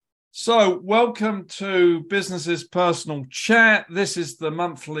So, welcome to Business's Personal Chat. This is the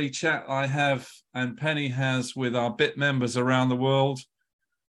monthly chat I have and Penny has with our BIP members around the world.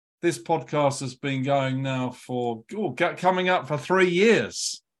 This podcast has been going now for coming up for 3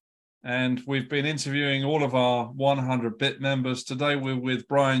 years. And we've been interviewing all of our 100 BIP members. Today, we're with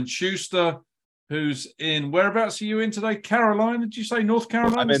Brian Schuster, who's in, whereabouts are you in today? Carolina? Did you say North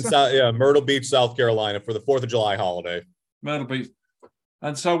Carolina? I'm in Myrtle Beach, South Carolina for the 4th of July holiday. Myrtle Beach.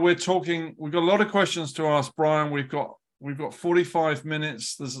 And so we're talking, we've got a lot of questions to ask Brian. We've got 45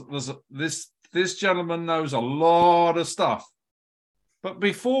 minutes. This gentleman knows a lot of stuff. But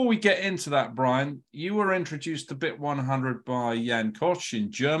before we get into that, Brian, you were introduced to BIP 100 by Jan Koch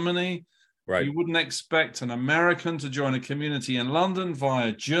in Germany. Right. You wouldn't expect an American to join a community in London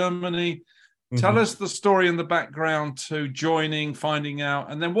via Germany. Mm-hmm. Tell us the story and the background to joining, finding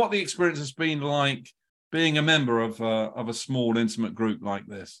out, and then what the experience has been like being a member of a small, intimate group like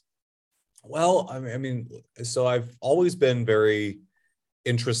this. Well, so I've always been very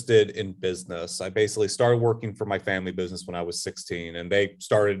interested in business. I basically started working for my family business when I was 16, and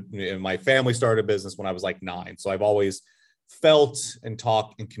my family started a business when I was like 9. So I've always felt and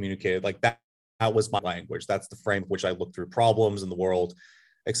talked and communicated like that. That was my language. That's the frame which I look through problems in the world,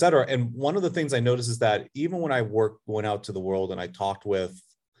 et cetera. And one of the things I noticed is that even when I went out to the world and I talked with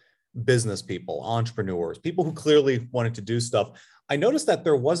business people, entrepreneurs, people who clearly wanted to do stuff, I noticed that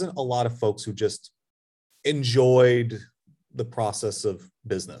there wasn't a lot of folks who just enjoyed the process of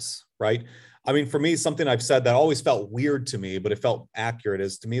business, right? I mean, for me, something I've said that always felt weird to me, but it felt accurate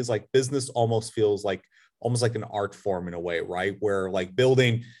is like business almost feels like an art form in a way, right? Where like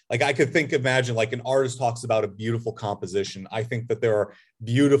building, like I could imagine like an artist talks about a beautiful composition. I think that there are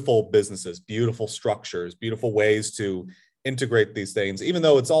beautiful businesses, beautiful structures, beautiful ways to integrate these things, even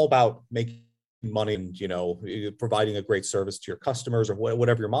though it's all about making money and, providing a great service to your customers or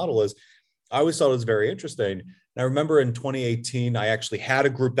whatever your model is. I always thought it was very interesting. And I remember in 2018, I actually had a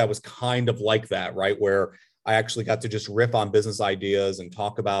group that was kind of like that, right? Where I actually got to just riff on business ideas and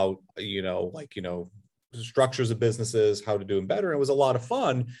talk about, structures of businesses, how to do them better. And it was a lot of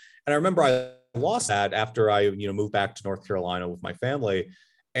fun. And I remember I lost that after I, moved back to North Carolina with my family.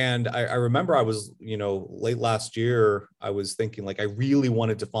 And I remember I was, late last year, I was thinking like I really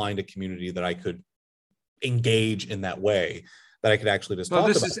wanted to find a community that I could engage in that way, that I could actually just talk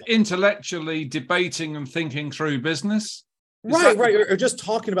about. So this is intellectually debating and thinking through business? Right. Or just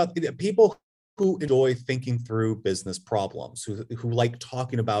talking about people who enjoy thinking through business problems, who like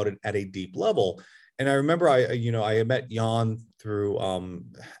talking about it at a deep level. And I remember I had met Jan through,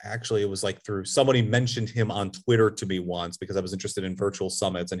 actually it was like through somebody mentioned him on Twitter to me once because I was interested in virtual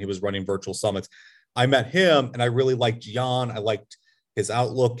summits and he was running virtual summits. I met him and I really liked Jan. I liked his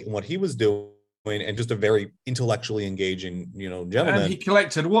outlook and what he was doing and just a very intellectually engaging, gentleman. And he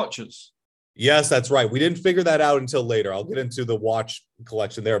collected watches. Yes, that's right. We didn't figure that out until later. I'll get into the watch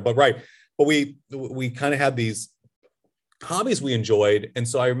collection there, but right. But we kind of had these hobbies we enjoyed. And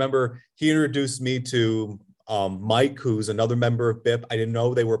so I remember he introduced me to Mike, who's another member of BIP. I didn't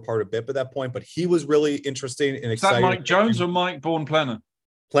know they were part of BIP at that point, but he was really interesting and excited. Is that Mike Jones or Mike Bourne-Planner?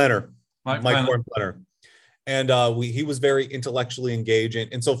 Planner. Mike Bourne-Planner. And he was very intellectually engaging.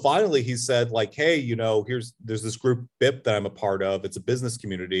 And so finally he said like, hey, there's this group BIP that I'm a part of. It's a business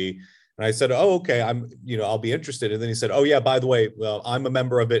community. And I said, oh, okay, I'll be interested. And then he said, oh yeah, by the way, well, I'm a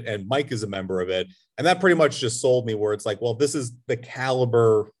member of it and Mike is a member of it. And that pretty much just sold me where it's like, well, this is the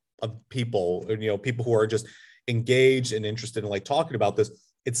caliber of people, people who are just engaged and interested in like talking about this.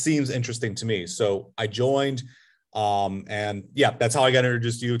 It seems interesting to me. So I joined and yeah, that's how I got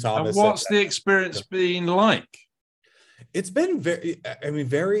introduced to you, Thomas. And what's the experience been like? It's been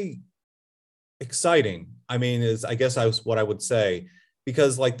very exciting. Is what I would say,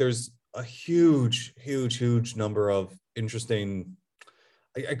 because like there's a huge number of interesting,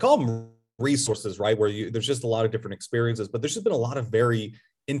 I call them resources, right? Where there's just a lot of different experiences, but there's just been a lot of very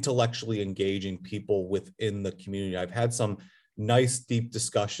intellectually engaging people within the community. I've had some nice, deep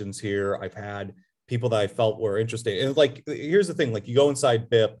discussions here. I've had people that I felt were interesting. And like, here's the thing, like you go inside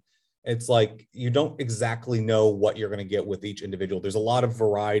BIP, it's like, you don't exactly know what you're going to get with each individual. There's a lot of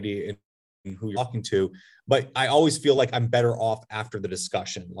variety in who you're talking to, but I always feel like I'm better off after the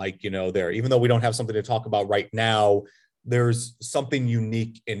discussion, like, even though we don't have something to talk about right now, there's something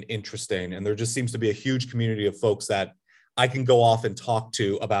unique and interesting. And there just seems to be a huge community of folks that I can go off and talk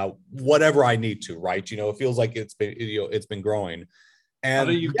to about whatever I need to, right? It feels like it's been growing. And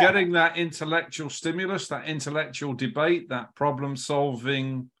are you getting that intellectual stimulus, that intellectual debate, that problem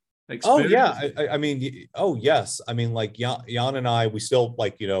solving experience? Oh yeah. Oh yes. Like Jan and I, we still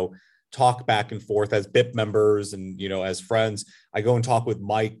like, talk back and forth as BIP members and, as friends. I go and talk with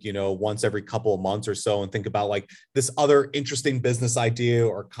Mike, once every couple of months or so and think about like this other interesting business idea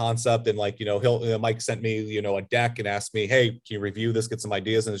or concept. And like, Mike sent me, a deck and asked me, hey, can you review this, get some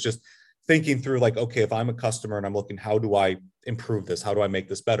ideas? And it's just thinking through like, okay, if I'm a customer and I'm looking, how do I improve this? How do I make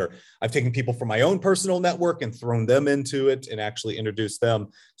this better? I've taken people from my own personal network and thrown them into it and actually introduced them.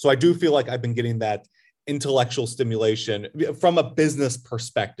 So I do feel like I've been getting that intellectual stimulation from a business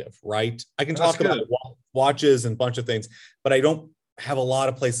perspective, right? I can talk about watches and a bunch of things, but I don't have a lot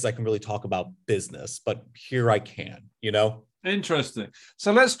of places I can really talk about business, but here I can, Interesting.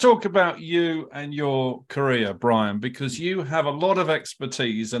 So let's talk about you and your career, Brian, because you have a lot of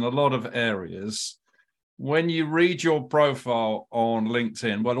expertise in a lot of areas. When you read your profile on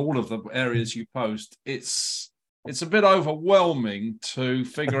LinkedIn, well, all of the areas you post, it's a bit overwhelming to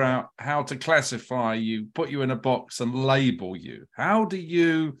figure out how to classify you, put you in a box and label you. How do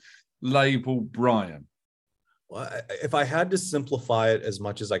you label Brian? Well, if I had to simplify it as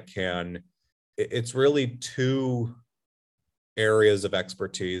much as I can, it's really two areas of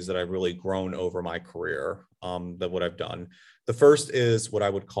expertise that I've really grown over my career, that what I've done. The first is what I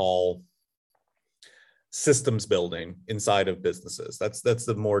would call systems building inside of businesses. That's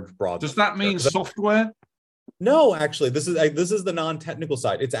the more broad. Does that mean software? No, actually, this is the non-technical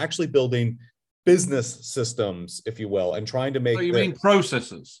side. It's actually building business systems, if you will, and trying to make. So you mean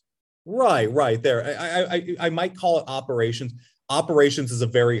processes? Right there. I might call it operations. Operations is a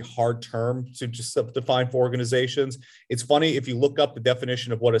very hard term to just define for organizations. It's funny, if you look up the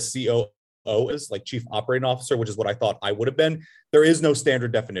definition of what a COO is, like Chief Operating Officer, which is what I thought I would have been, there is no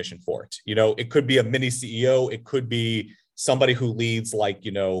standard definition for it. It could be a mini CEO. It could be somebody who leads like,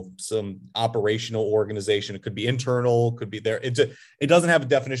 some operational organization. It could be internal, could be there. It doesn't have a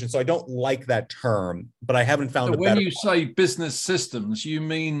definition. So I don't like that term, but I haven't found so a better. When you say business systems, you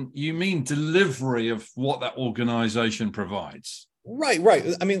mean delivery of what that organization provides. Right.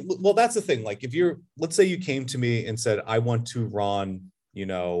 I mean, well, that's the thing. Like let's say you came to me and said, I want to run,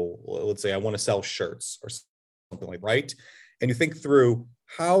 let's say I want to sell shirts or something like, right. And you think through,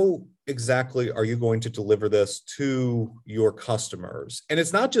 how exactly are you going to deliver this to your customers? And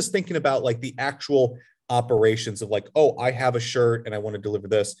it's not just thinking about like the actual operations of like, oh, I have a shirt and I want to deliver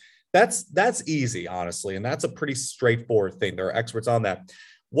this. That's easy, honestly. And that's a pretty straightforward thing. There are experts on that.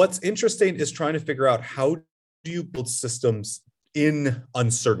 What's interesting is trying to figure out, how do you build systems in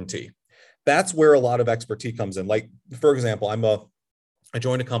uncertainty? That's where a lot of expertise comes in. Like, for example, I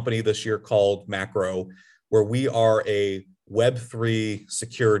joined a company this year called Macro, where we are a Web3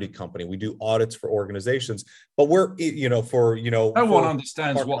 security company. We do audits for organizations, but we're, no one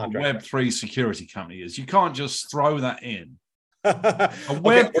understands what a Web3 security company is. You can't just throw that in. A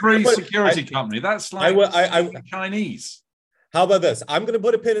Web3 security company. That's like Chinese. How about this? I'm going to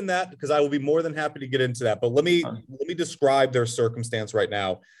put a pin in that because I will be more than happy to get into that. But let me describe their circumstance right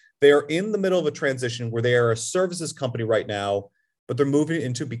now. They are in the middle of a transition where they are a services company right now, but they're moving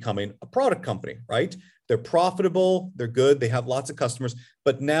into becoming a product company, right? They're profitable, they're good, they have lots of customers,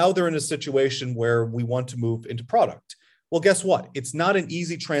 but now they're in a situation where we want to move into product. Well, guess what? It's not an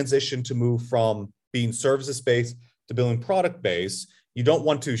easy transition to move from being services-based to building product-based. You don't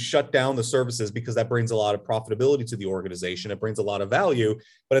want to shut down the services because that brings a lot of profitability to the organization. It brings a lot of value,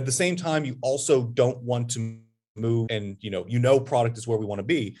 but at the same time, you also don't want to move and, product is where we want to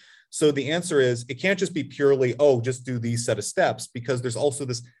be. So the answer is, it can't just be purely, just do these set of steps, because there's also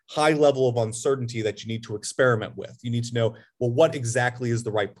this high level of uncertainty that you need to experiment with. You need to know, well, what exactly is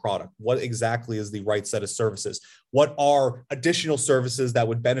the right product? What exactly is the right set of services? What are additional services that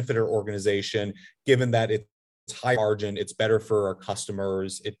would benefit our organization, given that it's high margin, it's better for our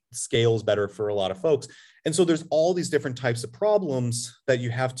customers, it scales better for a lot of folks. And so there's all these different types of problems that you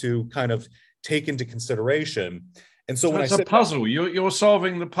have to kind of take into consideration. And so when it's a puzzle, you're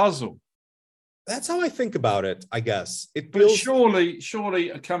solving the puzzle. That's how I think about it, I guess. But surely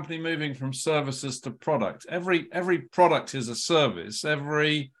a company moving from services to product, every product is a service,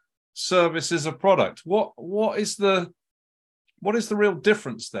 every service is a product. What is the real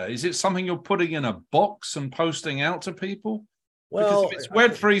difference there? Is it something you're putting in a box and posting out to people? Well, because if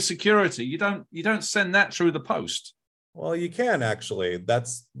it's Web3 security, you don't send that through the post. Well, you can actually.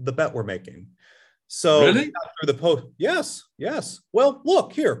 That's the bet we're making. So really? Through the post, yes. Well,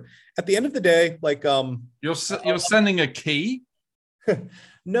 look here. At the end of the day, like you're sending a key.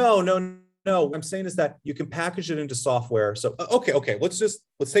 No. What I'm saying is that you can package it into software. So okay. Let's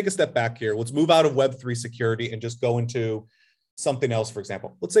take a step back here. Let's move out of Web3 security and just go into something else. For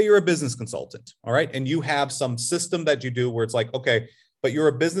example, let's say you're a business consultant, all right, and you have some system that you do where it's like, okay, but you're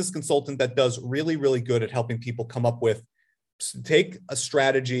a business consultant that does really, really good at helping people come up with take a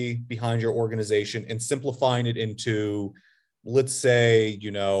strategy behind your organization and simplifying it into, let's say,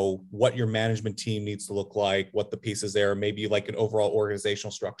 what your management team needs to look like, what the pieces there, maybe like an overall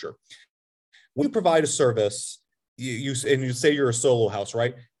organizational structure. When you provide a service, you say you're a solo house,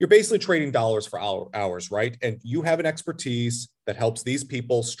 right? You're basically trading dollars for hours, right? And you have an expertise that helps these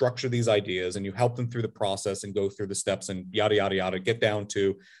people structure these ideas, and you help them through the process and go through the steps and yada, yada, yada, get down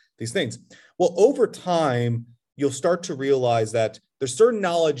to these things. Well, over time, you'll start to realize that there's certain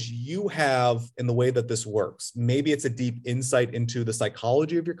knowledge you have in the way that this works. Maybe it's a deep insight into the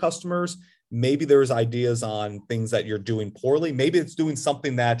psychology of your customers. Maybe there's ideas on things that you're doing poorly. Maybe it's doing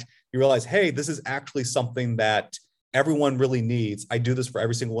something that you realize, hey, this is actually something that everyone really needs. I do this for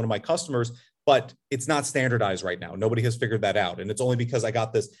every single one of my customers, but it's not standardized right now. Nobody has figured that out. And it's only because I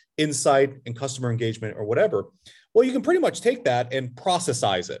got this insight and customer engagement or whatever. Well, you can pretty much take that and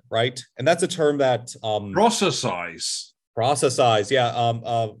processize it, right? And that's a term that Processize, yeah.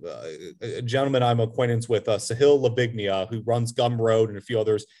 A gentleman I'm acquaintance with, Sahil Lavignia, who runs Gumroad and a few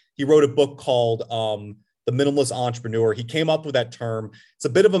others. He wrote a book called The Minimalist Entrepreneur. He came up with that term. It's a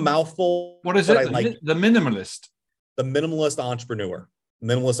bit of a mouthful. What is it? The minimalist. The minimalist entrepreneur.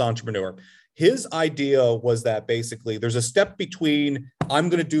 Minimalist entrepreneur. His idea was that basically there's a step between I'm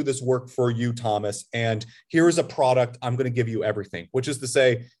going to do this work for you, Thomas, and here's a product, I'm going to give you everything, which is to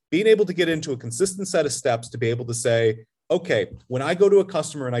say, being able to get into a consistent set of steps to be able to say, okay, when I go to a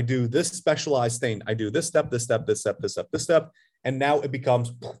customer and I do this specialized thing, I do this step, this step, this step, this step, this step, and now it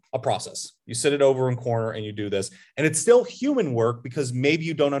becomes a process. You sit it over in corner and you do this. And it's still human work because maybe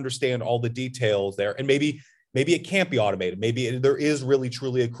you don't understand all the details there. And maybe it can't be automated. Maybe there is really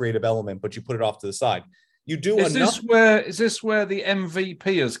truly a creative element, but you put it off to the side. You do is this where the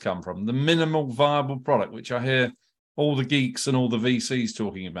MVP has come from, the minimal viable product, which I hear all the geeks and all the VCs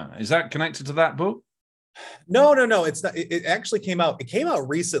talking about? Is that connected to that book? No. It's not. It actually came out. It came out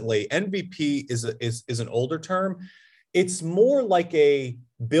recently. MVP is an older term. It's more like a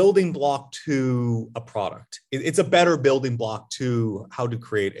building block to a product. It's a better building block to how to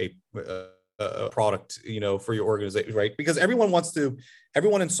create a product, for your organization, right? Because everyone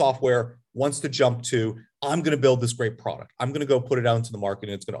in software wants to jump to, I'm going to build this great product. I'm going to go put it out into the market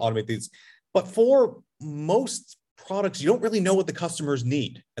and it's going to automate these. But for most products, you don't really know what the customers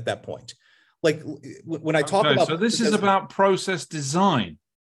need at that point. Like when I talk about, so this is about process design.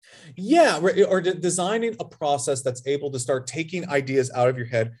 Yeah, or designing a process that's able to start taking ideas out of your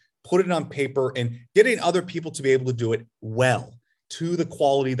head, put it on paper, and getting other people to be able to do it well to the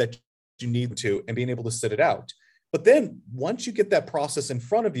quality that you need to, and being able to sit it out. But then once you get that process in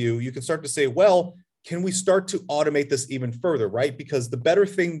front of you, you can start to say, well, can we start to automate this even further, right? Because the better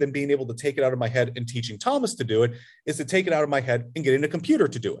thing than being able to take it out of my head and teaching Thomas to do it is to take it out of my head and getting a computer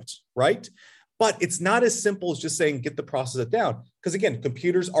to do it, right? But it's not as simple as just saying, get the process down. Because again,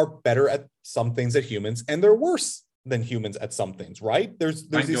 computers are better at some things than humans, and they're worse than humans at some things, right? There's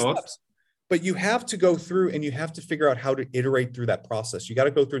these steps. But you have to go through and you have to figure out how to iterate through that process. You got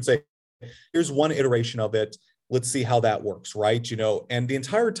to go through and say, here's one iteration of it. Let's see how that works, right? And the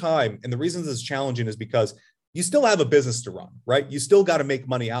entire time, and the reason this is challenging is because you still have a business to run, right? You still got to make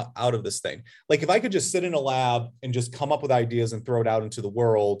money out of this thing. Like if I could just sit in a lab and just come up with ideas and throw it out into the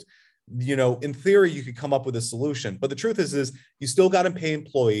world, in theory, you could come up with a solution. But the truth is you still got to pay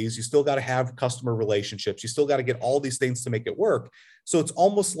employees. You still got to have customer relationships. You still got to get all these things to make it work. So it's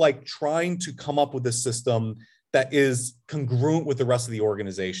almost like trying to come up with a system that is congruent with the rest of the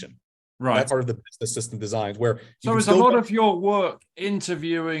organization. Right. That's part of the business system designs where. So is a lot of your work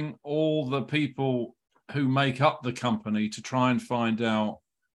interviewing all the people who make up the company to try and find out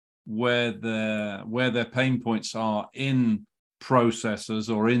where their pain points are in processes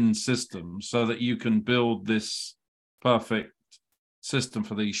or in systems, so that you can build this perfect system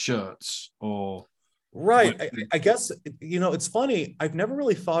for these shirts? Or right. I guess, it's funny. I've never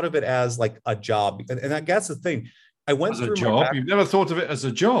really thought of it as like a job. And I guess the thing, I went through a job. You've never thought of it as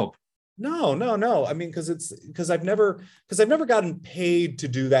a job? No. I mean, because I've never gotten paid to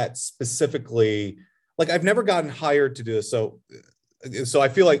do that specifically. Like I've never gotten hired to do this. So I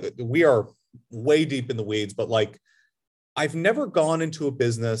feel like we are way deep in the weeds, but like I've never gone into a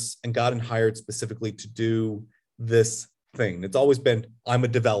business and gotten hired specifically to do this thing. It's always been, I'm a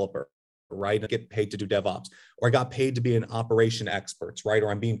developer, right? I get paid to do DevOps, or I got paid to be an operation expert, right? Or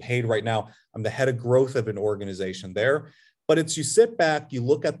I'm being paid right now. I'm the head of growth of an organization there. But it's, you sit back, you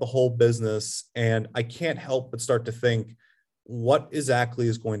look at the whole business, and I can't help but start to think, what exactly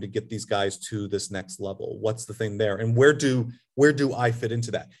is going to get these guys to this next level? What's the thing there? And where do I fit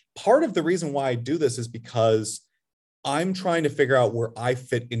into that? Part of the reason why I do this is because I'm trying to figure out where I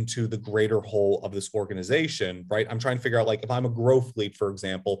fit into the greater whole of this organization, right? I'm trying to figure out, like, if I'm a growth lead, for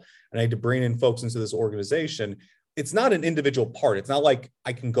example, and I had to bring in folks into this organization, it's not an individual part. It's not like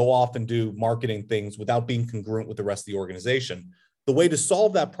I can go off and do marketing things without being congruent with the rest of the organization. The way to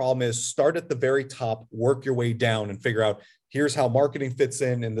solve that problem is start at the very top, work your way down and figure out, here's how marketing fits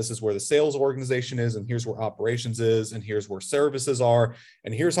in, and this is where the sales organization is, and here's where operations is, and here's where services are,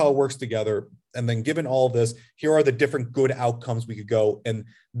 and here's how it works together. And then given all this, here are the different good outcomes we could go. And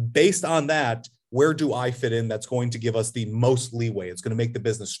based on that, where do I fit in? That's going to give us the most leeway. It's going to make the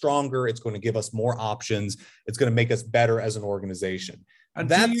business stronger. It's going to give us more options. It's going to make us better as an organization. And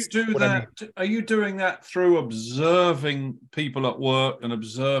do you do that? I mean. Are you doing that through observing people at work and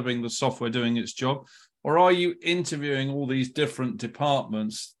observing the software doing its job? Or are you interviewing all these different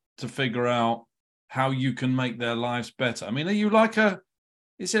departments to figure out how you can make their lives better? I mean, are you like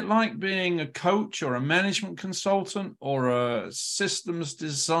is it like being a coach or a management consultant or a systems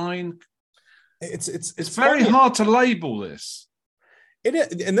design? It's very hard to label this. It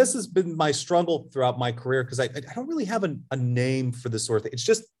is, and this has been my struggle throughout my career, because I don't really have a name for this sort of thing.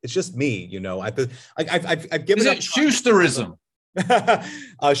 It's just me, you know. I've given up. Is it Schusterism?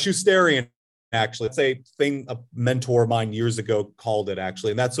 Schusterian, actually. It's a thing a mentor of mine years ago called it,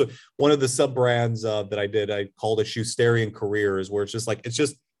 actually, and that's one of the sub brands that I did. I called it Schusterian Careers, where it's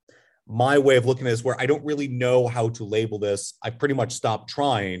just my way of looking at this, where I don't really know how to label this. I pretty much stopped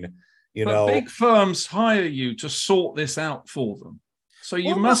trying. But big firms hire you to sort this out for them. So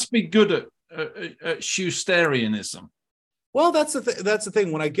you must be good at Schusterianism. Well, that's the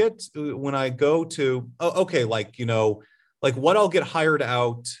thing. When I go to, like what I'll get hired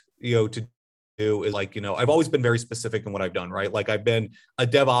out, to do is I've always been very specific in what I've done, right? Like I've been a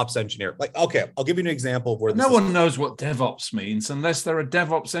DevOps engineer. Like, okay, I'll give you an example of where no one knows what DevOps means unless they're a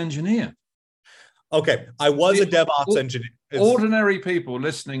DevOps engineer. Okay, I was a DevOps engineer. Ordinary people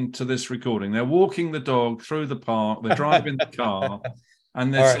listening to this recording, they're walking the dog through the park, they're driving the car,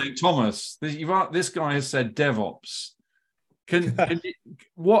 and they're saying, Thomas, this guy has said DevOps.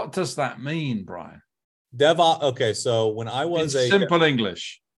 What does that mean, Brian? DevOps. Okay, so when I was in simple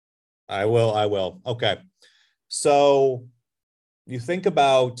English. I will. Okay. So you think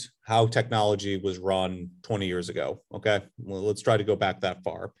about how technology was run 20 years ago. Okay. Well, let's try to go back that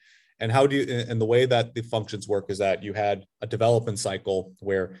far. And and the way that the functions work is that you had a development cycle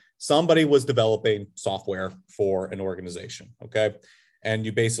where somebody was developing software for an organization. Okay. And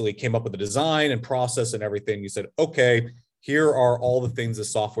you basically came up with a design and process and everything. You said, okay, here are all the things the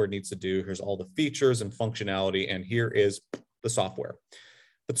software needs to do. Here's all the features and functionality. And here is the software.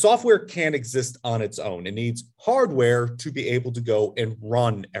 But software can't exist on its own. It needs hardware to be able to go and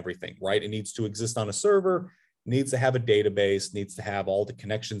run everything, right? It needs to exist on a server, needs to have a database, needs to have all the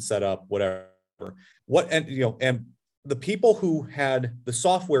connections set up, whatever. And the people who had the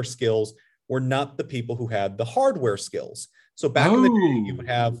software skills were not the people who had the hardware skills. So back in the day, you would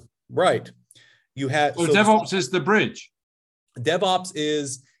have, right. You had. So DevOps is the bridge. DevOps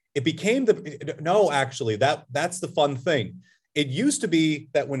is, it became actually, that's the fun thing. It used to be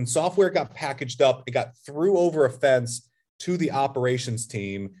that when software got packaged up, it got through over a fence to the operations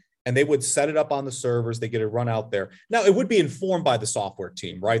team, and they would set it up on the servers. They get it run out there. Now, it would be informed by the software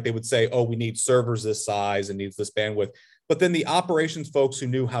team, right? They would say, oh, we need servers this size and needs this bandwidth. But then the operations folks who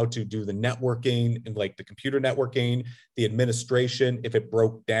knew how to do the networking and like the computer networking, the administration, if it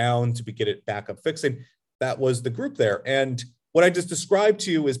broke down to get it back up fixing, that was the group there. And what I just described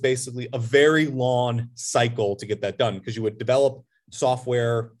to you is basically a very long cycle to get that done, because you would develop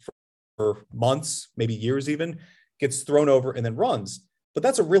software for months, maybe years even, gets thrown over and then runs. But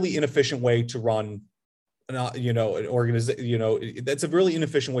that's a really inefficient way to run, an organization. That's a really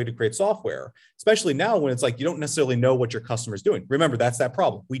inefficient way to create software, especially now when it's like you don't necessarily know what your customer's doing. Remember, that's that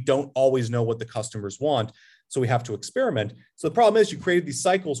problem. We don't always know what the customers want. So we have to experiment. So the problem is you created these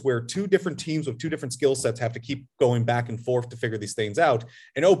cycles where two different teams with two different skill sets have to keep going back and forth to figure these things out.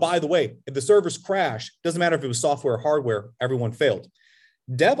 And oh, by the way, if the servers crash, doesn't matter if it was software or hardware, everyone failed.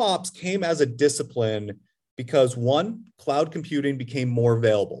 DevOps came as a discipline because one, cloud computing became more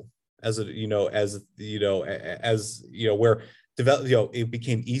available where it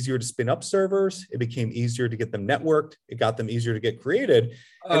became easier to spin up servers. It became easier to get them networked. It got them easier to get created.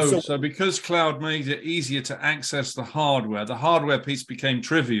 So because cloud made it easier to access the hardware piece became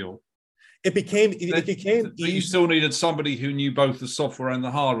trivial. It became easy. You still needed somebody who knew both the software and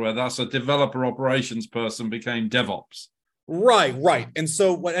the hardware. That's a developer operations person became DevOps. Right. And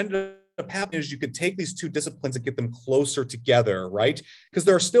so what ended up happening is you could take these two disciplines and get them closer together, right? Because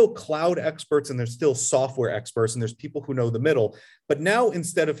there are still cloud experts and there's still software experts and there's people who know the middle. But now,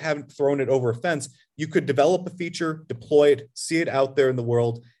 instead of having thrown it over a fence, you could develop a feature, deploy it, see it out there in the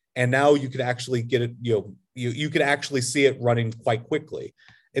world, and now you could actually get it, you could actually see it running quite quickly.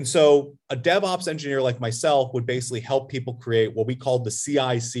 And so a DevOps engineer like myself would basically help people create what we called the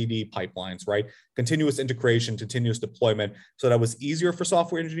CI/CD pipelines, right? Continuous integration, continuous deployment, so that it was easier for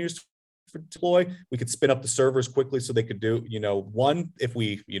software engineers to deploy. We could spin up the servers quickly so they could do, one, if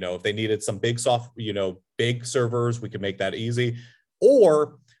they needed some big big servers, we could make that easy.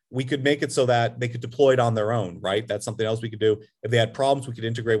 Or we could make it so that they could deploy it on their own, right? That's something else we could do. If they had problems, we could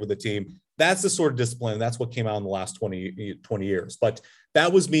integrate with the team. That's the sort of discipline. That's what came out in the last 20 years. But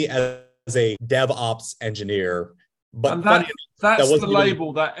that was me as a DevOps engineer. But and that's the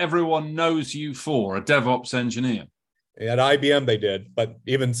label that everyone knows you for, a DevOps engineer. At IBM, they did. But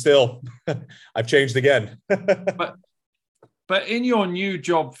even still, I've changed again. But in your new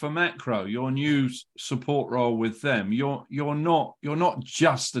job for Macro, your new support role with them, you're not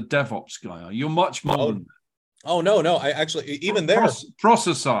just a DevOps guy. You're much more than that. Oh no! I actually even there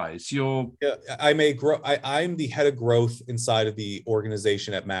processize. I'm the head of growth inside of the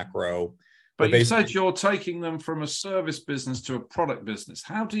organization at Macro. But you said you're taking them from a service business to a product business.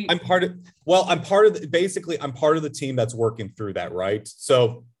 How do you? I'm part of the team that's working through that, right?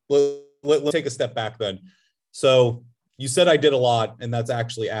 So let's take a step back then. So you said I did a lot, and that's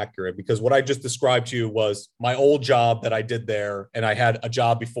actually accurate, because what I just described to you was my old job that I did there, and I had a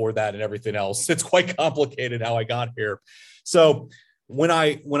job before that and everything else. It's quite complicated how I got here. So when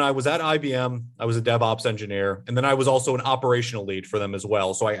I was at IBM, I was a DevOps engineer, and then I was also an operational lead for them as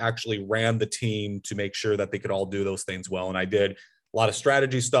well. So I actually ran the team to make sure that they could all do those things well, and I did a lot of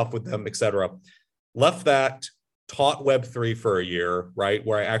strategy stuff with them, et cetera. Left that, taught Web3 for a year, right,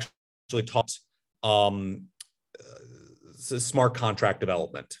 where I actually taught smart contract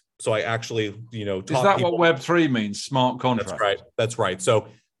development. So I actually, taught. Is that what Web3 means? Smart contract. That's right. So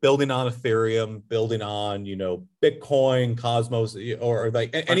building on Ethereum, building on, Bitcoin, Cosmos, or like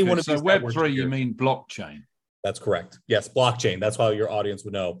any one of these. So Web3, you mean blockchain? That's correct. Yes, blockchain. That's how your audience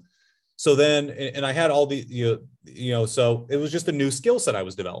would know. So then, and I had all the, so it was just a new skill set I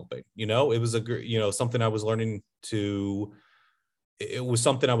was developing. It was something I was learning to. It was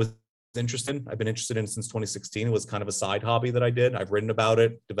something I was interested in. I've been interested in since 2016. It was kind of a side hobby that I did. I've written about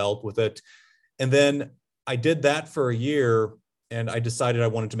it, developed with it. And then I did that for a year, and I decided I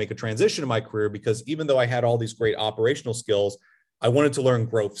wanted to make a transition in my career, because even though I had all these great operational skills, I wanted to learn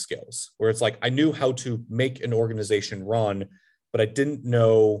growth skills, where it's like I knew how to make an organization run, but I didn't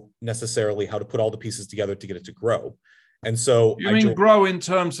know necessarily how to put all the pieces together to get it to grow. And so you mean grow in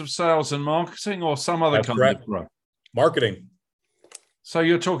terms of sales and marketing, or some other kind of growth? Marketing. So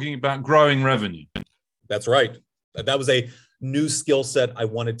you're talking about growing revenue. That's right. That was a new skill set I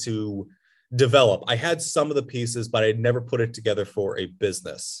wanted to develop. I had some of the pieces, but I'd never put it together for a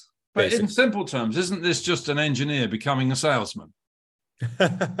business. But basically, in simple terms, isn't this just an engineer becoming a salesman?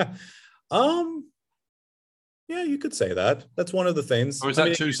 Yeah, you could say that. That's one of the things. Or is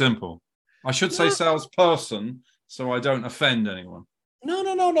that too simple? I should say salesperson, so I don't offend anyone.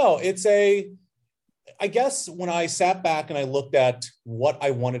 No. I guess when I sat back and I looked at what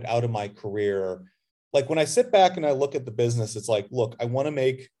I wanted out of my career, like when I sit back and I look at the business, it's like, look, I want to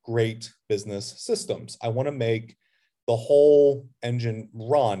make great business systems. I want to make the whole engine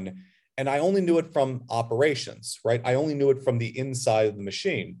run. And I only knew it from operations, right? I only knew it from the inside of the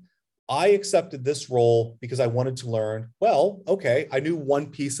machine. I accepted this role because I wanted to learn, well, okay, I knew one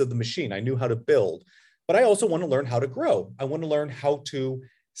piece of the machine. I knew how to build, but I also want to learn how to grow. I want to learn how to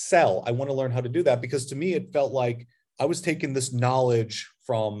sell. I want to learn how to do that, because to me, it felt like I was taking this knowledge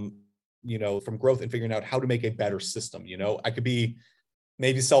from growth and figuring out how to make a better system. I could be,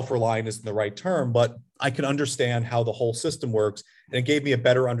 maybe self-reliant isn't the right term, but I can understand how the whole system works. And it gave me a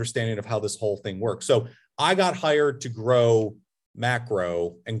better understanding of how this whole thing works. So I got hired to grow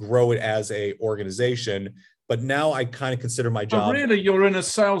Macro and grow it as a organization. But now I kind of consider my job. But really, you're in a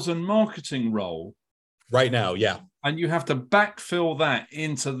sales and marketing role right now. Yeah. And you have to backfill that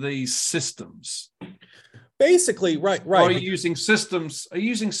into these systems. Basically, right. Or are you using systems? Are you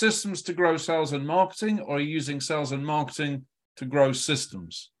using systems to grow sales and marketing, or are you using sales and marketing to grow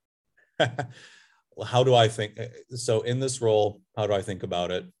systems? Well, how do I think? So in this role, how do I think about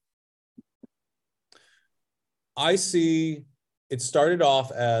it? I see it started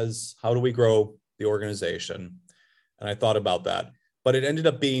off as how do we grow the organization? And I thought about that. But it ended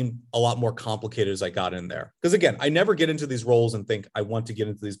up being a lot more complicated as I got in there. Because again, I never get into these roles and think I want to get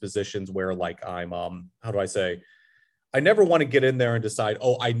into these positions where like I'm, how do I say? I never want to get in there and decide,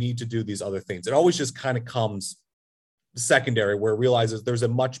 oh, I need to do these other things. It always just kind of comes secondary, where it realizes there's a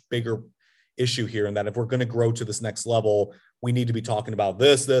much bigger issue here, and that if we're going to grow to this next level, we need to be talking about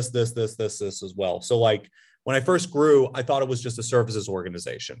this as well. So like when I first grew, I thought it was just a services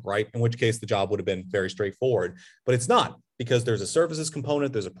organization, right? In which case the job would have been very straightforward, but it's not, because there's a services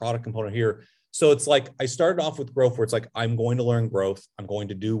component, there's a product component here. So it's like I started off with growth, where it's like, I'm going to learn growth, I'm going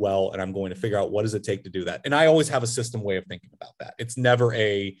to do well, and I'm going to figure out what does it take to do that. And I always have a system way of thinking about that. It's never,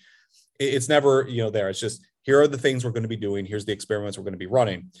 there. It's just, here are the things we're going to be doing. Here's the experiments we're going to be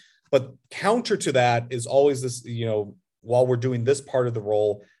running. But counter to that is always this, while we're doing this part of the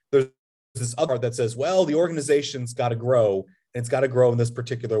role, there's this other part that says, well, the organization's got to grow, and it's got to grow in this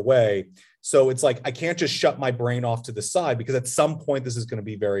particular way. So it's like, I can't just shut my brain off to the side, because at some point this is going to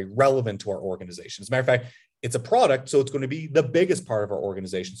be very relevant to our organization. As a matter of fact, it's a product, so it's going to be the biggest part of our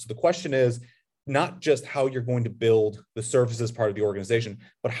organization. So the question is not just how you're going to build the services part of the organization,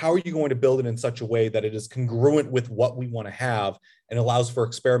 but how are you going to build it in such a way that it is congruent with what we want to have and allows for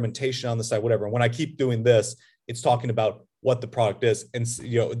experimentation on the side, whatever. And when I keep doing this, it's talking about what the product is, and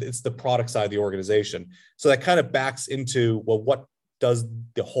it's the product side of the organization. So that kind of backs into, well, what does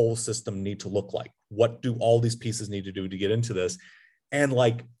the whole system need to look like? What do all these pieces need to do to get into this? And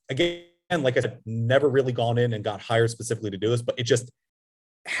like, again, like I said, never really gone in and got hired specifically to do this, but it just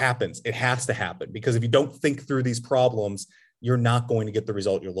happens. It has to happen, because if you don't think through these problems, you're not going to get the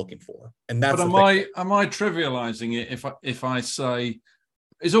result you're looking for. And that's, but am I trivializing it if I say,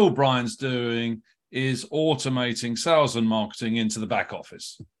 is all Brian's doing is automating sales and marketing into the back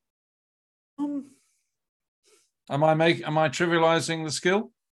office? Am I trivializing the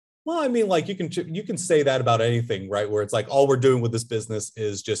skill? Well, I mean, like you can say that about anything, right? Where it's like, all we're doing with this business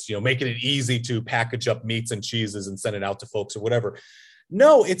is just, making it easy to package up meats and cheeses and send it out to folks or whatever.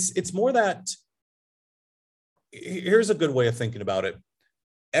 No, it's more that, here's a good way of thinking about it.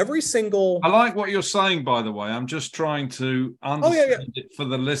 I like what you're saying, by the way. I'm just trying to understand it for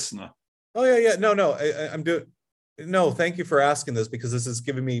the listener. Oh, yeah. No, I'm doing, no, thank you for asking this, because this is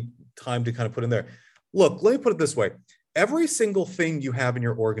giving me time to kind of put in there. Look, let me put it this way. Every single thing you have in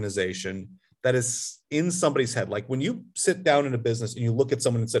your organization that is in somebody's head, like when you sit down in a business and you look at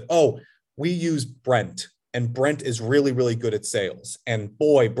someone and said, oh, we use Brent, and Brent is really, really good at sales. And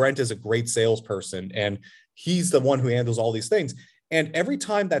boy, Brent is a great salesperson, and he's the one who handles all these things. And every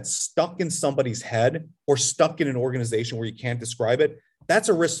time that's stuck in somebody's head or stuck in an organization where you can't describe it, that's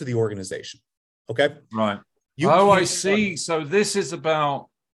a risk to the organization. Okay. Right. I see. So this is about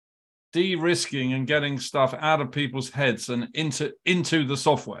de-risking and getting stuff out of people's heads and into the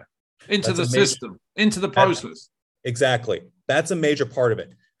software, into the system, into the process. Exactly. That's a major part of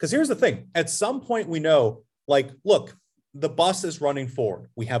it. Because here's the thing. At some point we know, like, look, the bus is running forward.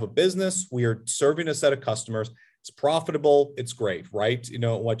 We have a business. We are serving a set of customers. It's profitable. It's great, right? You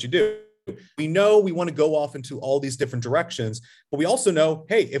know what you do. We know we want to go off into all these different directions, but we also know,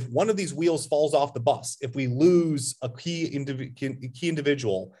 hey, if one of these wheels falls off the bus, if we lose a key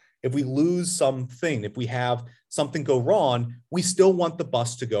individual, if we lose something, if we have something go wrong, we still want the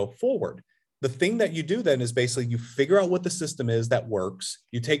bus to go forward. The thing that you do then is basically you figure out what the system is that works.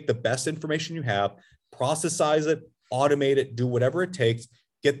 You take the best information you have, processize it, automate it, do whatever it takes,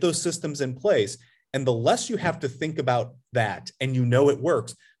 get those systems in place. And the less you have to think about that and it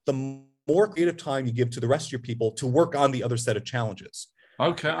works, the more creative time you give to the rest of your people to work on the other set of challenges.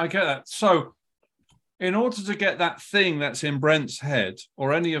 Okay, I get that. So in order to get that thing that's in Brent's head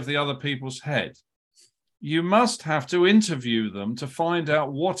or any of the other people's head, you must have to interview them to find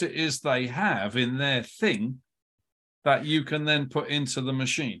out what it is they have in their thing that you can then put into the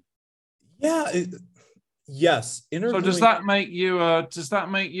machine. Yeah. Yes. So does that make you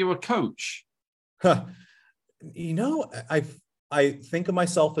a coach? Huh. I think of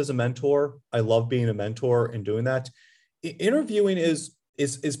myself as a mentor. I love being a mentor and doing that. Interviewing is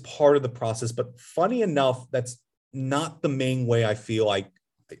part of the process, but funny enough, that's not the main way I feel like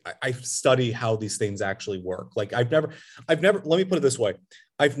I study how these things actually work. Like I've never, let me put it this way.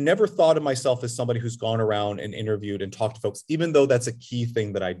 I've never thought of myself as somebody who's gone around and interviewed and talked to folks, even though that's a key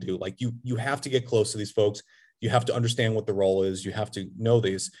thing that I do. Like you have to get close to these folks. You have to understand what the role is. You have to know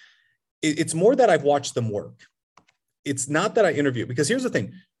these. It's more that I've watched them work. It's not that I interview, because here's the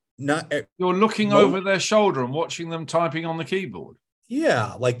thing. You're looking over their shoulder and watching them typing on the keyboard.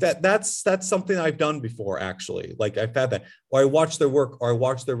 Yeah, like that's something I've done before, actually. Like I've had that, or I watch their work, or I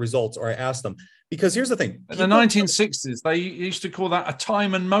watch their results, or I ask them. Because here's the thing. In the 1960s, they used to call that a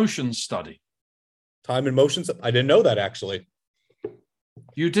time and motion study. Time and motion? I didn't know that, actually.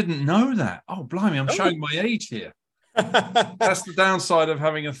 You didn't know that? Oh, blimey, I'm showing my age here. That's the downside of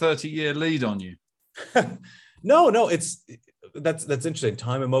having a 30-year lead on you. No, that's interesting.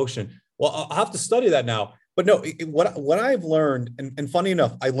 Time, emotion. Well, I'll have to study that now. But no, what I've learned, and funny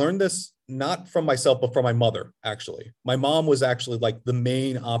enough, I learned this not from myself, but from my mother, actually. My mom was actually like the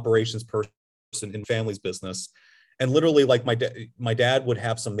main operations person in family's business. And literally, like my dad would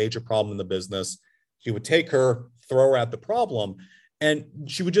have some major problem in the business. He would take her, throw her at the problem, and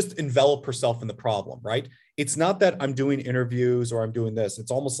she would just envelop herself in the problem, right? It's not that I'm doing interviews or I'm doing this.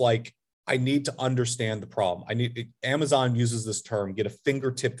 It's almost like I need to understand the problem. Amazon uses this term, get a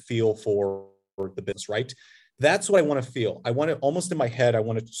fingertip feel for the business, right? That's what I want to feel. I want to almost in my head, I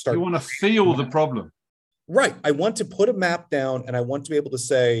want to start. You want to feel the problem. Right. I want to put a map down and I want to be able to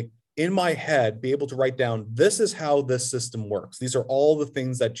say in my head, be able to write down, this is how this system works. These are all the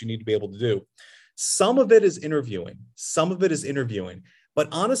things that you need to be able to do. Some of it is interviewing. But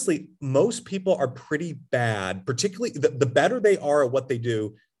honestly, most people are pretty bad, particularly the better they are at what they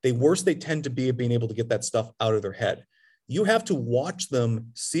do, the worse they tend to be at being able to get that stuff out of their head. You have to watch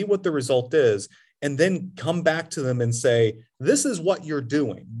them, see what the result is, and then come back to them and say, this is what you're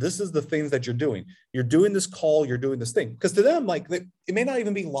doing. This is the things that you're doing. You're doing this call, you're doing this thing. Because to them, like, it may not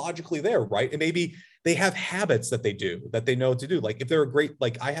even be logically there, right? It may be they have habits that they do, that they know to do. Like if they're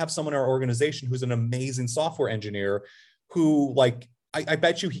like I have someone in our organization who's an amazing software engineer who like, I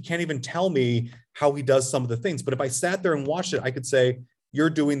bet you he can't even tell me how he does some of the things. But if I sat there and watched it, I could say, you're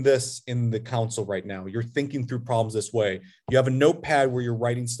doing this in the council right now. You're thinking through problems this way. You have a notepad where you're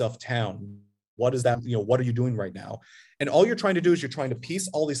writing stuff down. What is that? What are you doing right now? And all you're trying to do is you're trying to piece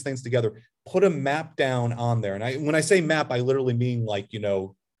all these things together, put a map down on there. And when I say map, I literally mean like,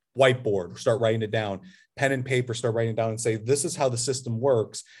 whiteboard, start writing it down, pen and paper, start writing it down and say, this is how the system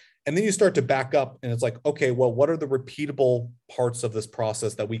works. And then you start to back up and it's like, okay, well, what are the repeatable parts of this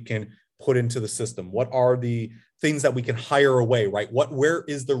process that we can put into the system? What are the things that we can hire away, right? Where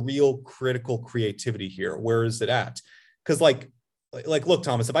is the real critical creativity here? Where is it at? Because like, look,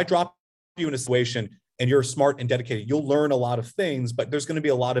 Thomas, if I drop you in a situation and you're smart and dedicated, you'll learn a lot of things, but there's going to be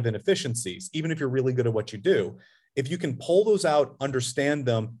a lot of inefficiencies, even if you're really good at what you do. If you can pull those out, understand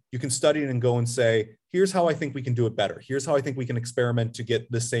them, you can study it and go and say, here's how I think we can do it better. Here's how I think we can experiment to get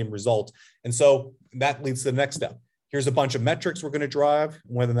the same result. And so that leads to the next step. Here's a bunch of metrics we're going to drive.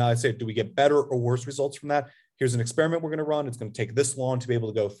 Whether or not I say, do we get better or worse results from that? Here's an experiment we're going to run. It's going to take this long to be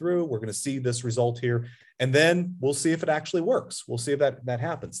able to go through. We're going to see this result here. And then we'll see if it actually works. We'll see if that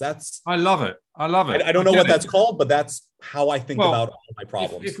happens. I love it. I don't know what that's called, but that's how I think about all my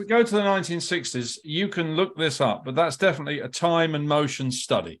problems. If we go to the 1960s, you can look this up, but that's definitely a time and motion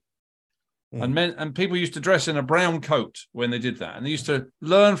study. And people used to dress in a brown coat when they did that. And they used to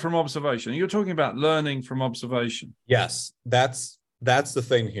learn from observation. You're talking about learning from observation. Yes, that's the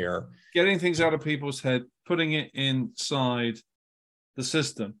thing here. Getting things out of people's head, putting it inside the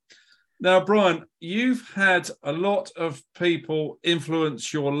system. Now, Brian, you've had a lot of people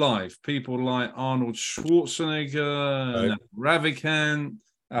influence your life. People like Arnold Schwarzenegger, right. Ravikant,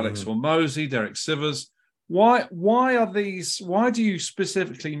 Alex Hormozi, Derek Sivers. Why do you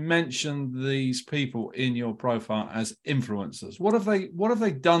specifically mention these people in your profile as influencers? What have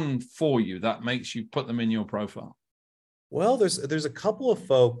they done for you that makes you put them in your profile? Well, there's a couple of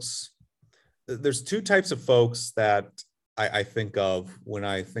folks. There's two types of folks that I think of when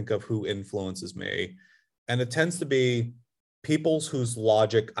I think of who influences me. And it tends to be people's whose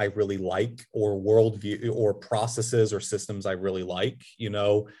logic I really like, or worldview or processes or systems I really like,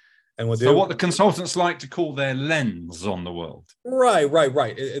 And what the consultants like to call their lens on the world.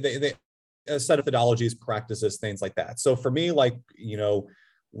 Right. They a set of methodologies, practices, things like that. So for me, like,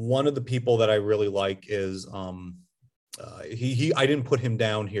 one of the people that I really like is I didn't put him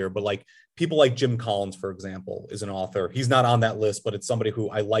down here, but like people like Jim Collins, for example, is an author. He's not on that list, but it's somebody who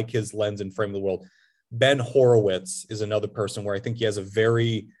I like his lens and frame of the world. Ben Horowitz is another person where I think he has a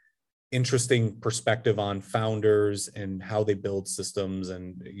very interesting perspective on founders and how they build systems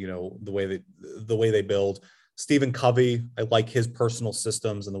and, the way they build. Stephen Covey, I like his personal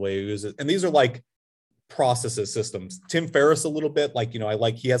systems and the way he uses it. And these are like processes, systems. Tim Ferriss a little bit, like,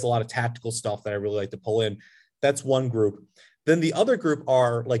 he has a lot of tactical stuff that I really like to pull in. That's one group. Then the other group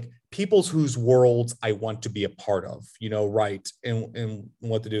are like people's whose worlds I want to be a part of, right. And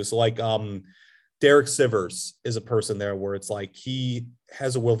what to do. So like, Derek Sivers is a person there where it's like, he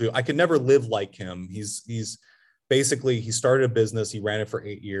has a worldview. I could never live like him. He's basically, he started a business. He ran it for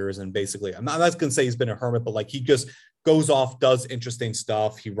 8 years. And basically, I'm not going to say he's been a hermit, but like, he just goes off, does interesting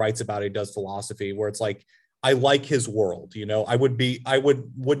stuff. He writes about it, he does philosophy, where it's like, I like his world. I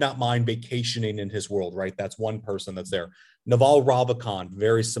would not mind vacationing in his world, right? That's one person that's there. Naval Ravikant,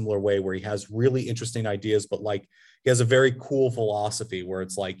 very similar way, where he has really interesting ideas, but like he has a very cool philosophy where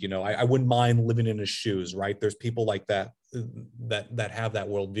it's like, I wouldn't mind living in his shoes, right? There's people like that that have that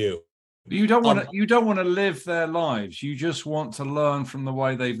worldview. You don't want to live their lives. You just want to learn from the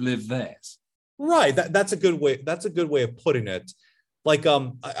way they've lived theirs. Right. That's a good way. That's a good way of putting it. Like,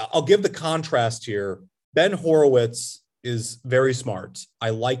 I'll give the contrast here. Ben Horowitz is very smart.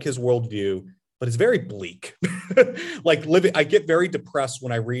 I like his worldview, but it's very bleak. Like I get very depressed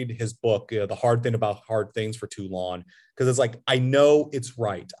when I read his book, The Hard Thing About Hard Things, for too long, because it's like, I know it's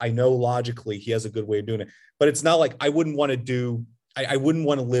right. I know logically he has a good way of doing it, but it's not like I wouldn't want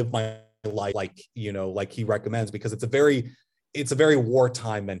to live my life like he recommends, because it's a very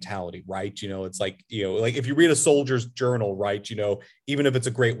wartime mentality, right? It's like, like if you read a soldier's journal, right? Even if it's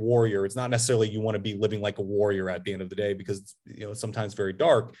a great warrior, it's not necessarily you want to be living like a warrior at the end of the day, because it's sometimes very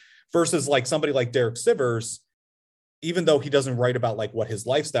dark, versus like somebody like Derek Sivers, even though he doesn't write about like what his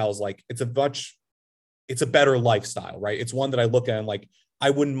lifestyle is like, it's a better lifestyle, right? It's one that I look at and like,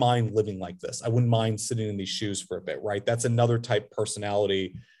 I wouldn't mind living like this. I wouldn't mind sitting in these shoes for a bit, right? That's another type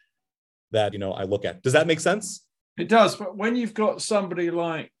personality that, I look at. Does that make sense? It does, but when you've got somebody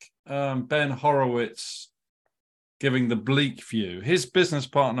like Ben Horowitz giving the bleak view, his business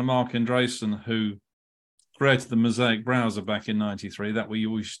partner, Mark Andreessen, who created the Mosaic browser back in '93 that we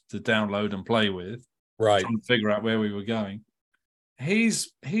used to download and play with, right, trying to figure out where we were going,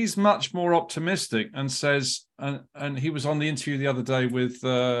 he's much more optimistic and says, and he was on the interview the other day with,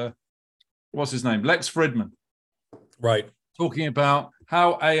 what's his name? Lex Fridman. Right. Talking about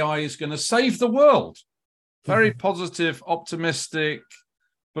how AI is going to save the world. Very positive, optimistic,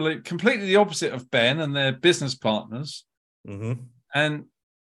 but completely the opposite of Ben and their business partners. Mm-hmm. And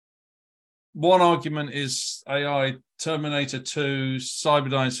one argument is AI, Terminator 2,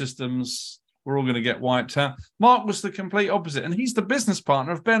 Cyberdyne systems, we're all going to get wiped out. Mark was the complete opposite, and he's the business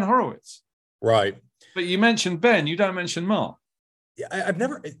partner of Ben Horowitz. Right. But you mentioned Ben, you don't mention Mark. Yeah, I've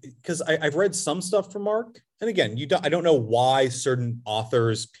never, because I've read some stuff from Mark, and again, I don't know why certain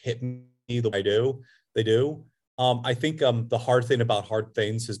authors hit me the way they do. I think The Hard Thing About Hard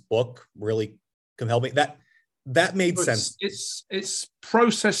Things, his book, really compelled me. That made sense. It's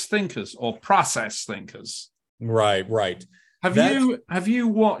process thinkers or process thinkers. Right. Have you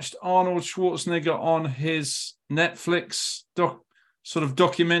watched Arnold Schwarzenegger on his Netflix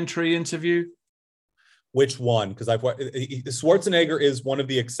documentary interview? Which one? Because Schwarzenegger is one of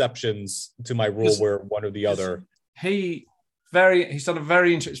the exceptions to my rule, where one or the other. He's done a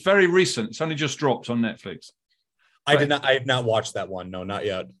very interesting. It's very recent. It's only just dropped on Netflix. I have not watched that one. No, not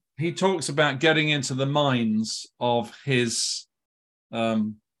yet. He talks about getting into the minds of his,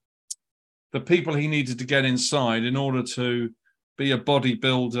 the people he needed to get inside in order to be a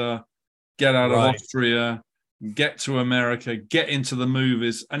bodybuilder, get out of Austria, get to America, get into the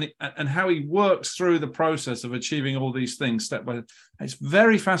movies, and how he works through the process of achieving all these things step by step. It's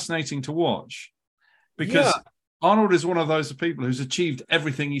very fascinating to watch, because Arnold is one of those people who's achieved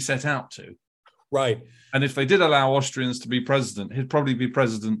everything he set out to. Right. And if they did allow Austrians to be president, he'd probably be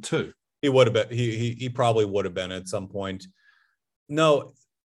president too. He would have been. He probably would have been at some point. No.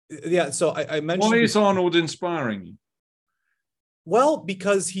 Yeah. So I mentioned. Why is Arnold inspiring you? Well,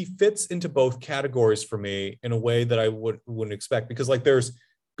 because he fits into both categories for me in a way that I wouldn't expect. Because like there's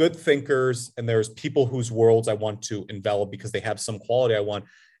good thinkers and there's people whose worlds I want to envelop because they have some quality I want.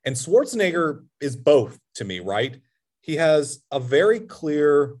 And Schwarzenegger is both to me, right? He has a very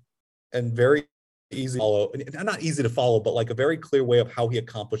clear and very easy to follow, not easy to follow, but like a very clear way of how he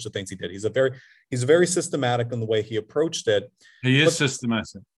accomplished the things he did. He's very systematic in the way he approached it. He is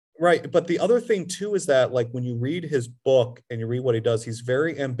systematic. Right. But the other thing too is that like when you read his book and you read what he does, he's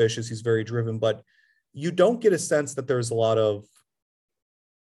very ambitious, he's very driven, but you don't get a sense that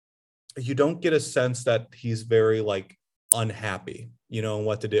he's very like unhappy, and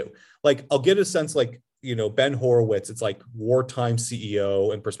what to do. Like I'll get a sense like, Ben Horowitz, it's like wartime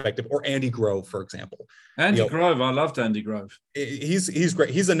CEO and perspective, or Andy Grove, for example. Andy Grove, I loved Andy Grove. He's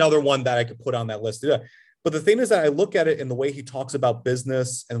great. He's another one that I could put on that list. Yeah. But the thing is that I look at it in the way he talks about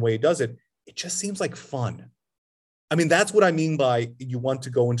business and the way he does it, it just seems like fun. I mean, that's what I mean by you want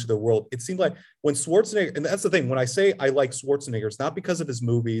to go into the world. It seems like when Schwarzenegger, and that's the thing, when I say I like Schwarzenegger, it's not because of his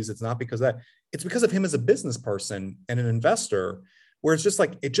movies, it's not because of that, it's because of him as a business person and an investor, where it's just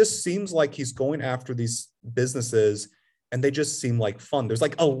like, it just seems like he's going after these businesses and they just seem like fun. There's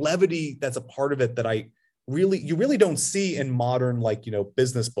like a levity that's a part of it that you really don't see in modern, like,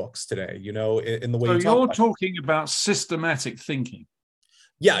 business books today, in the way. So you're talking about systematic thinking.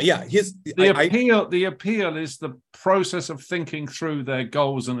 Yeah. The appeal is the process of thinking through their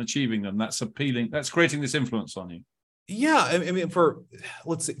goals and achieving them. That's appealing. That's creating this influence on you. Yeah, I mean, for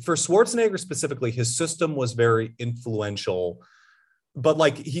Schwarzenegger specifically, his system was very influential, but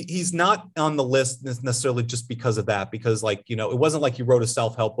like he's not on the list necessarily just because of that, because like, it wasn't like he wrote a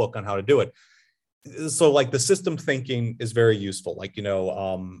self-help book on how to do it. So like the system thinking is very useful, like,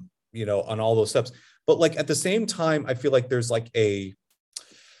 on all those steps. But like at the same time, I feel like there's like a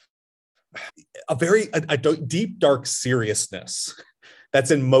deep, dark seriousness that's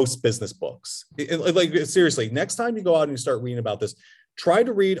in most business books. Like seriously, next time you go out and you start reading about this, try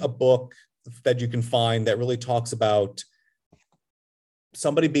to read a book that you can find that really talks about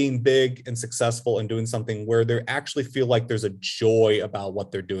somebody being big and successful and doing something where they actually feel like there's a joy about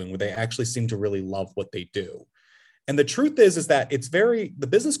what they're doing, where they actually seem to really love what they do. And the truth is that the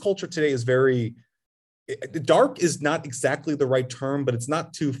business culture today is very dark, is not exactly the right term, but it's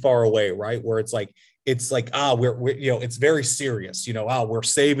not too far away, right? Where it's like, we're it's very serious, we're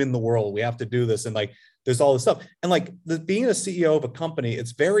saving the world, we have to do this. And like, there's all this stuff. And like being a CEO of a company,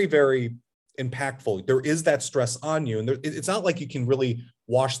 it's very, very impactful. There is that stress on you. And it's not like you can really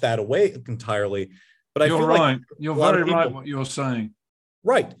wash that away entirely. But You're right. You're very right what you're saying.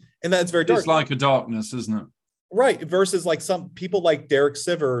 Right. And that's very dark. It's like a darkness, isn't it? Right. Versus like some people like Derek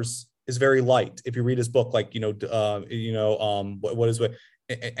Sivers is very light. If you read his book, like, what is what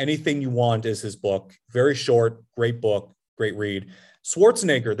Anything You Want is his book. Very short, great book, great read.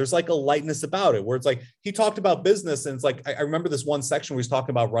 Schwarzenegger, there's like a lightness about it where it's like he talked about business, and it's like I remember this one section where he's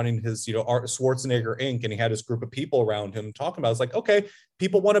talking about running his Schwarzenegger Inc. and he had his group of people around him talking about, it's like, okay,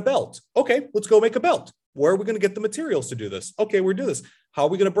 people want a belt, okay, let's go make a belt. Where are we going to get the materials to do this? Okay, we're doing this. How are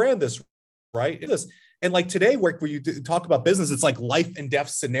we going to brand this? Right? This. And like today, where you talk about business, it's like life and death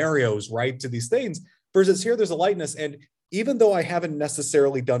scenarios, right, to these things. Versus here, there's a lightness. And even though I haven't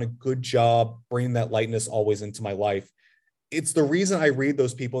necessarily done a good job bringing that lightness always into my life, it's the reason I read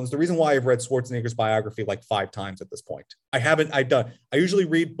those people. And it's the reason why I've read Schwarzenegger's biography like 5 times at this point. I usually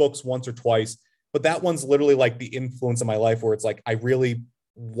read books once or twice, but that one's literally like the influence in my life where it's like, I really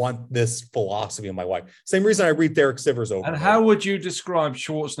want this philosophy in my life. Same reason I read Derek Sivers over. And how would you describe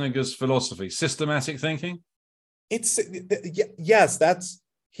Schwarzenegger's philosophy? Systematic thinking? Yes,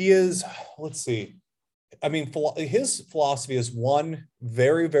 he is. Let's see. I mean, his philosophy is one,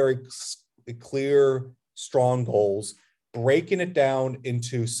 very, very clear, strong goals, breaking it down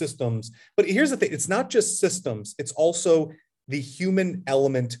into systems. But here's the thing, it's not just systems, it's also the human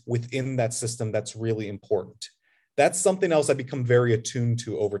element within that system that's really important. That's something else I've become very attuned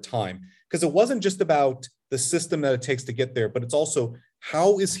to over time, because it wasn't just about the system that it takes to get there, but it's also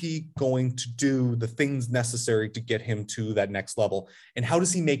how is he going to do the things necessary to get him to that next level? And how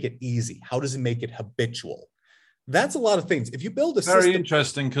does he make it easy? How does he make it habitual? That's a lot of things. If you build a very system,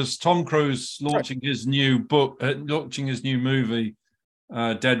 interesting, because Tom Cruise launching his new book, launching his new movie,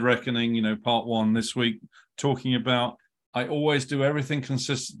 Dead Reckoning, part 1 this week, talking about, I always do everything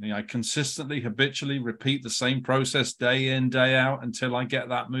consistently. I consistently, habitually repeat the same process day in, day out until I get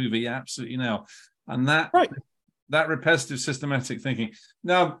that movie absolutely nailed. And that repetitive, systematic thinking.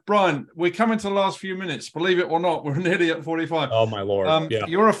 Now, Brian, we're coming to the last few minutes. Believe it or not, we're nearly at 45. Oh, my Lord. Yeah.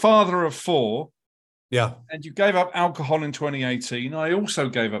 You're a father of 4. Yeah. And you gave up alcohol in 2018. I also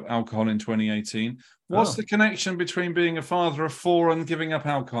gave up alcohol in 2018. What's the connection between being a father of 4 and giving up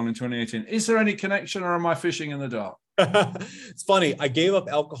alcohol in 2018? Is there any connection, or am I fishing in the dark? It's funny. I gave up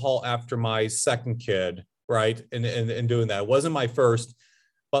alcohol after my second kid, right? And doing that. It wasn't my first,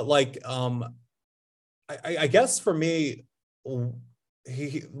 but like, I guess for me,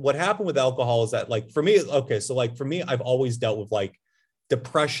 what happened with alcohol is that, like, for me, I've always dealt with like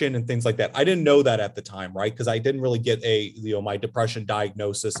depression and things like that. I didn't know that at the time, right? Because I didn't really get my depression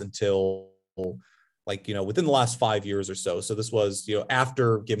diagnosis until within the last 5 years or so. So this was,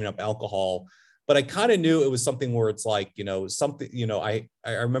 after giving up alcohol. But I kind of knew it was something where it's like, something, I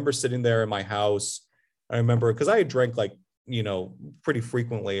remember sitting there in my house. I remember because I had drank pretty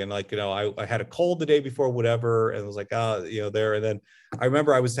frequently. And I had a cold the day before, whatever. And it was like, there. And then I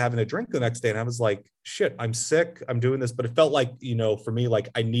remember I was having a drink the next day and I was like, shit, I'm sick. I'm doing this. But it felt like, for me, like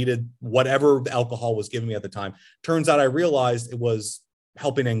I needed whatever the alcohol was giving me at the time. Turns out I realized it was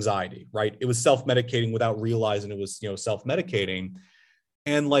helping anxiety, right? It was self-medicating without realizing it was, self-medicating.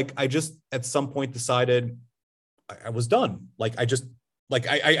 And like, I just at some point decided I was done. Like, I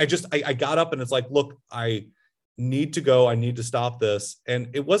got up and it's like, look, I need to go. I need to stop this. And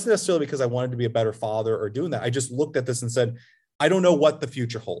it wasn't necessarily because I wanted to be a better father or doing that. I just looked at this and said, I don't know what the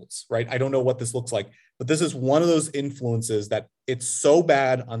future holds, right? I don't know what this looks like, but this is one of those influences that it's so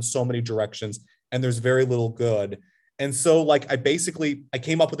bad on so many directions and there's very little good. And so like, I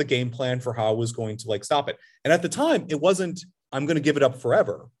came up with a game plan for how I was going to like stop it. And at the time, it wasn't I'm going to give it up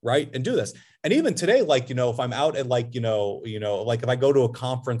forever, right? And do this. And even today, like, if I'm out at like, like if I go to a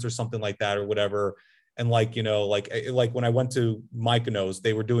conference or something like that or whatever, and like, like when I went to Mykonos,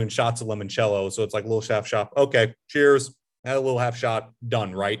 they were doing shots of limoncello. So it's like a little half shot. Okay, cheers. Had a little half shot,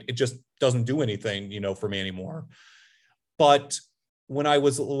 done, right? It just doesn't do anything, for me anymore. But when I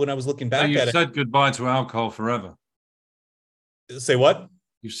was looking back you've at it, said goodbye to alcohol forever. Say what?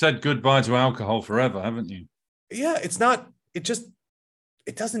 You've said goodbye to alcohol forever, haven't you? Yeah, it's not, it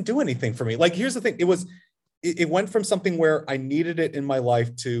doesn't do anything for me. Like, here's the thing. It went from something where I needed it in my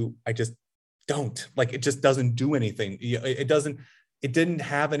life to, I just don't, like, it just doesn't do anything. It didn't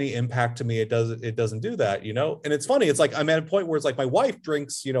have any impact to me. It doesn't do that, And it's funny. It's like, I'm at a point where it's like my wife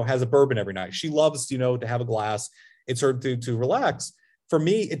drinks, has a bourbon every night. She loves, to have a glass. It's her to relax. For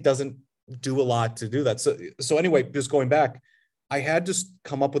me, it doesn't do a lot to do that. So anyway, just going back, I had to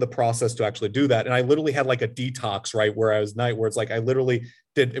come up with a process to actually do that. And I literally had like a detox, right? Where it's like, I literally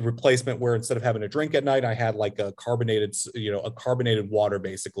did a replacement where instead of having a drink at night, I had like a carbonated water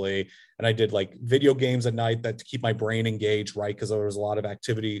basically. And I did like video games at night to keep my brain engaged, right? Because there was a lot of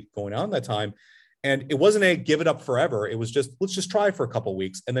activity going on that time. And it wasn't a give it up forever. It was just, let's just try for a couple of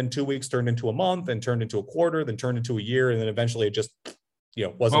weeks. And then 2 weeks turned into a month, and turned into a quarter, then turned into a year. And then eventually it just,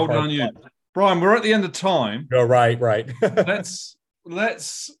 wasn't. Well done, you. Brian, we're at the end of time. Oh, right.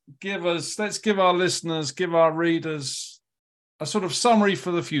 let's give our listeners, give our readers a sort of summary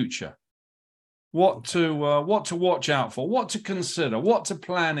for the future. What to watch out for, what to consider, what to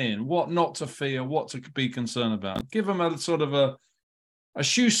plan in, what not to fear, what to be concerned about. Give them a sort of a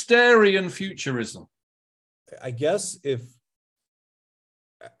Schusterian futurism. I guess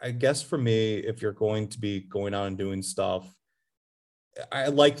for me, if you're going to be going out and doing stuff, I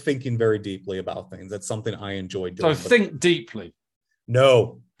like thinking very deeply about things. That's something I enjoy doing. So think deeply.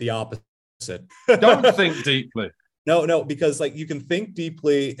 No, the opposite. Don't think deeply. No, because like you can think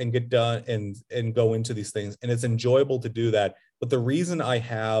deeply and get done and go into these things, and it's enjoyable to do that. But the reason I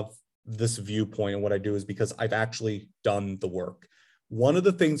have this viewpoint and what I do is because I've actually done the work. One of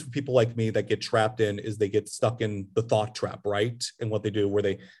the things for people like me that get trapped in is they get stuck in the thought trap, right? And what they do, where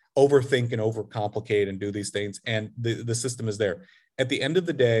they overthink and overcomplicate and do these things. And the system is there. At the end of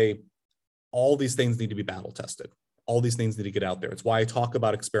the day, all these things need to be battle tested. All these things need to get out there. It's why I talk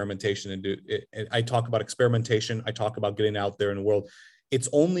about experimentation I talk about experimentation. I talk about getting out there in the world. It's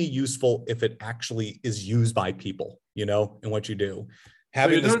only useful if it actually is used by people, in what you do. So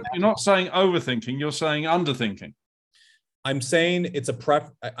you're not saying overthinking, you're saying underthinking. I'm saying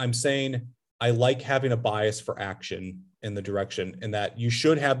I'm saying I like having a bias for action in the direction, and that you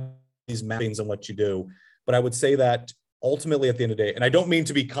should have these mappings on what you do. But I would say that ultimately at the end of the day, and I don't mean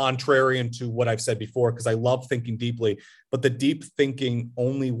to be contrarian to what I've said before, because I love thinking deeply, but the deep thinking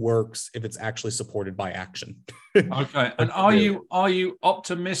only works if it's actually supported by action. Okay. And are you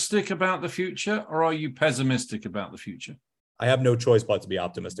optimistic about the future, or are you pessimistic about the future? I have no choice but to be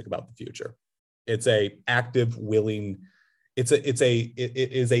optimistic about the future. It's a active, willing, it's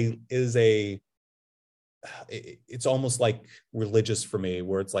almost like religious for me,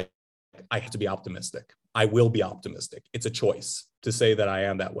 where it's like, I have to be optimistic. I will be optimistic. It's a choice to say that I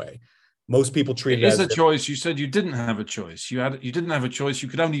am that way. Most people treat it as a choice. You said you didn't have a choice. You didn't have a choice. You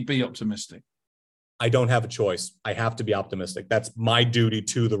could only be optimistic. I don't have a choice. I have to be optimistic. That's my duty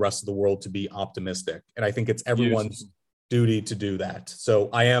to the rest of the world, to be optimistic. And I think it's everyone's duty to do that. So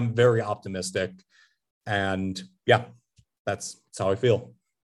I am very optimistic. And yeah, that's how I feel.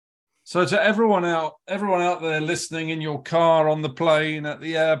 So to everyone out there listening, in your car, on the plane, at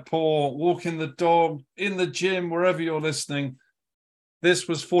the airport, walking the dog, in the gym, wherever you're listening, this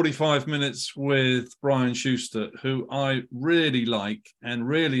was 45 minutes with Brian Schuster, who I really like and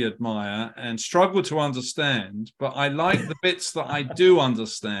really admire and struggle to understand, but I like the bits that I do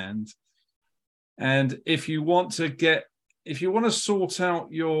understand. And if you want to sort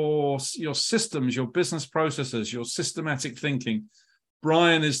out your systems, your business processes, your systematic thinking,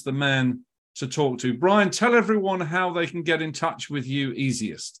 Brian is the man to talk to. Brian, tell everyone how they can get in touch with you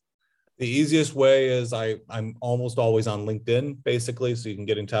easiest. The easiest way is I'm almost always on LinkedIn, basically, so you can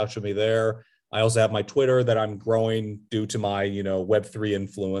get in touch with me there. I also have my Twitter that I'm growing due to my, Web3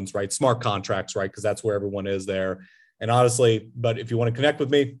 influence, right? Smart contracts, right? Because that's where everyone is there. And honestly, but if you want to connect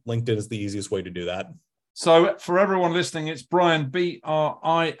with me, LinkedIn is the easiest way to do that. So for everyone listening, it's Brian,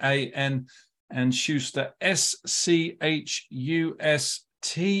 Brian, and Schuster, Schuster.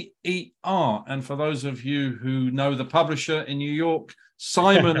 And for those of you who know the publisher in New York,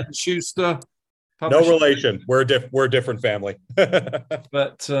 Simon and Schuster. No relation. We're a different family.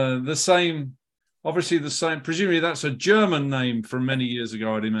 But the same, obviously the same. Presumably that's a German name from many years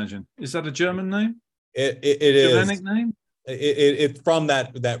ago, I'd imagine. Is that a German name? It is. Germanic name? It from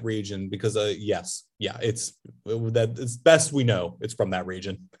that region because yes, yeah, it's best we know it's from that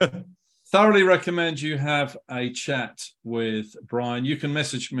region. Thoroughly recommend you have a chat with Brian. You can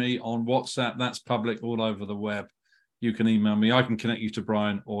message me on WhatsApp. That's public all over the web. You can email me. I can connect you to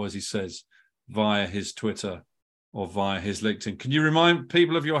Brian, or as he says, via his Twitter or via his LinkedIn. Can you remind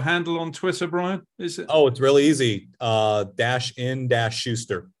people of your handle on Twitter, Brian? Is it? Oh, it's really easy.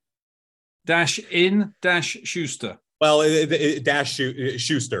 --Schuster. --Schuster. Well,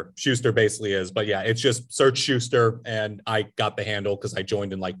 Schuster. Schuster basically is, but yeah, it's just search Schuster, and I got the handle because I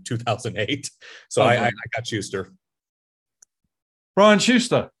joined in like 2008, so I got Schuster. Brian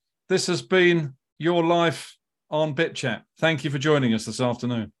Schuster, this has been your life on BIP Chat. Thank you for joining us this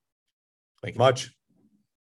afternoon. Thank you much.